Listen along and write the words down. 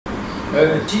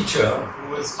A teacher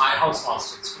who was my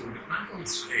housemaster at school, if my name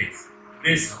is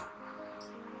Grace now.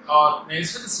 और मैं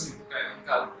इस वजह से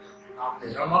उनका नाम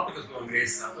ले रहा हूँ, not because वो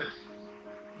अंग्रेज था, but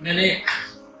मैंने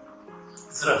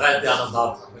जरा गैर ध्यानदार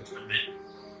था बचपन में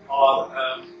और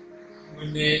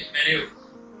मैंने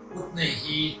उतने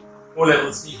ही ओ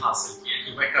लेवल्स नहीं हासिल किए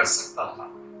जो मैं कर सकता था।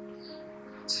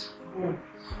 वो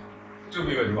जो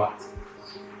भी बड़ी बात,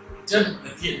 जब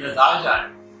नतीजा आए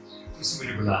तो उसे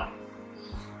मुझे बुलाया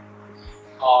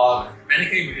और मैंने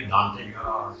कही मुझे डांटेगा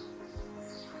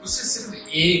और उससे सिर्फ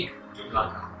एक जुमला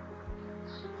कहा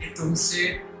कि तुमसे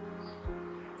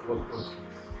तो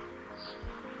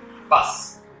बस।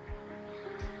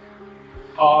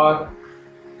 और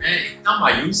मैं इतना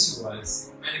मायूस हुआ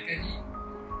इससे, मैंने कहा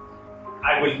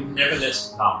I will never let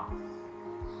him down.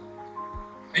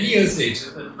 Many years later,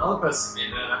 another person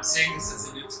came, and I'm saying this as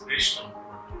an inspirational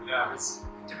quote. I was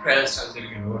depressed, I was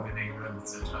living alone in England,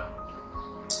 etc.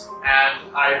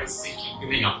 And I was thinking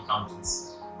giving up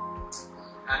accountancy.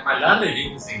 And my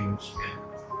landlady was English again.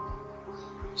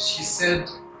 She said,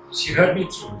 she heard me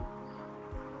through.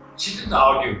 She didn't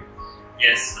argue,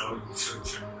 yes, no, you should.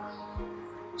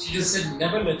 She just said,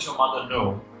 never let your mother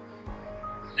know.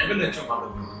 Never let your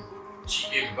mother know. She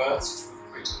gave birth to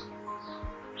a quitter.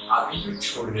 आदमी को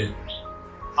छोड़ दे,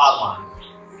 हार मान गई।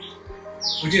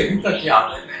 मुझे अभी तक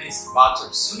याद है, मैंने इस बात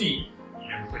जब सुनी,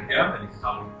 मैं उठ गया, मैंने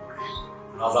किताबों को पढ़ी,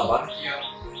 नाज़ा बंद किया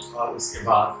और उसके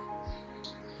बाद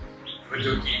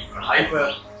जो कि पढ़ाई पर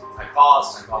I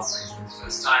passed my exams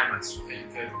first time. I studied in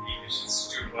the English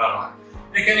Institute where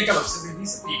mechanical observation.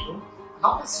 These are people,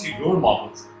 not necessarily role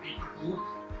models, but people who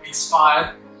inspired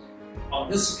on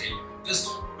this occasion, just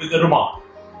with a remark.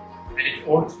 And it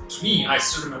all, to me, I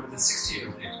still remember the 60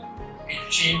 years later, it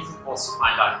changed the course of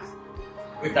my life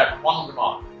with that one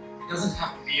remark. It doesn't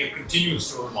have to be a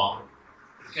continuous role model.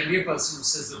 It can be a person who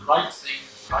says the right thing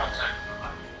at the right time in your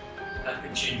life. That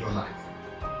can change your life.